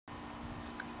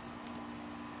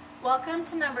Welcome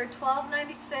to number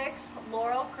 1296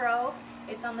 Laurel Grove.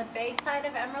 It's on the bay side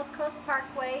of Emerald Coast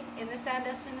Parkway in the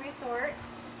Sandestin Resort.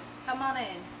 Come on in.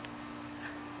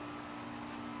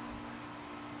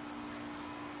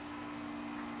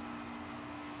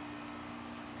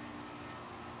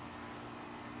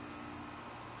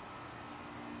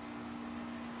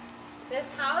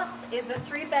 This house is a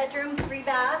 3-bedroom,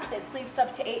 3-bath. It sleeps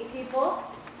up to 8 people.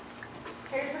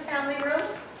 Here's the family room.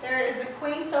 There is a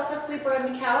queen sofa sleeper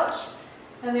on the couch,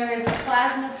 and there is a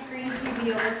plasma screen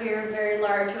TV over here, very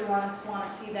large. You want to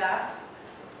see that.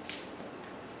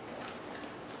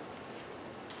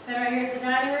 Then right here's the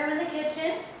dining room and the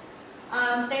kitchen.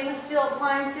 Stainless steel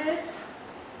appliances.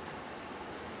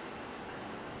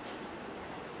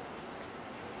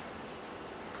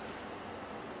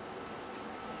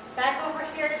 Back over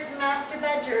here is the master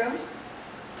bedroom.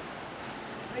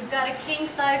 We've got a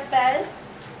king-size bed.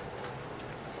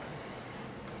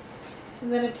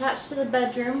 And then attached to the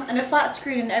bedroom, and a flat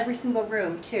screen in every single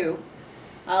room too.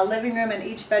 Living room and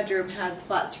each bedroom has a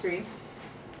flat screen.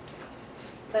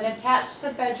 Then attached to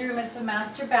the bedroom is the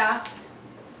master bath.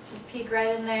 Just peek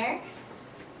right in there.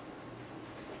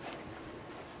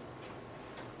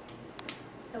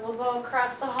 Then we'll go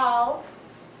across the hall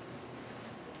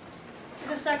to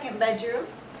the second bedroom.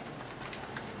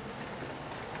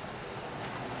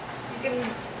 You can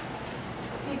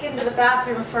peek into the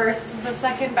bathroom first. This is the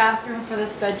second bathroom for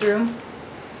this bedroom.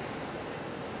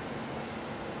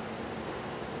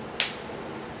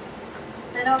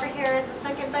 Then over here is the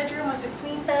second bedroom with the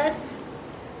queen bed.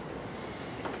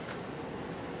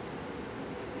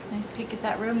 Nice peek at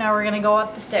that room. Now we're going to go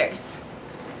up the stairs.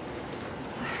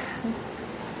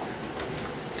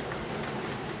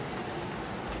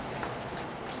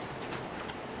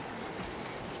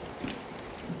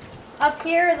 Up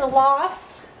here is a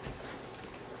loft.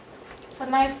 It's a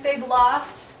nice big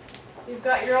loft. You've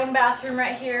got your own bathroom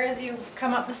right here as you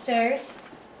come up the stairs.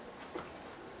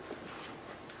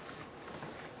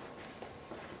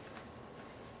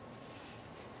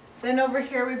 Then over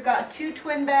here we've got 2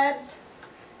 twin beds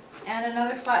and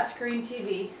another flat screen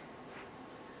TV.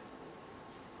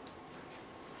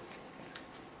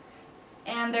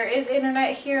 And there is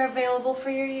internet here available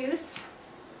for your use.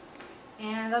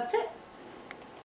 And that's it.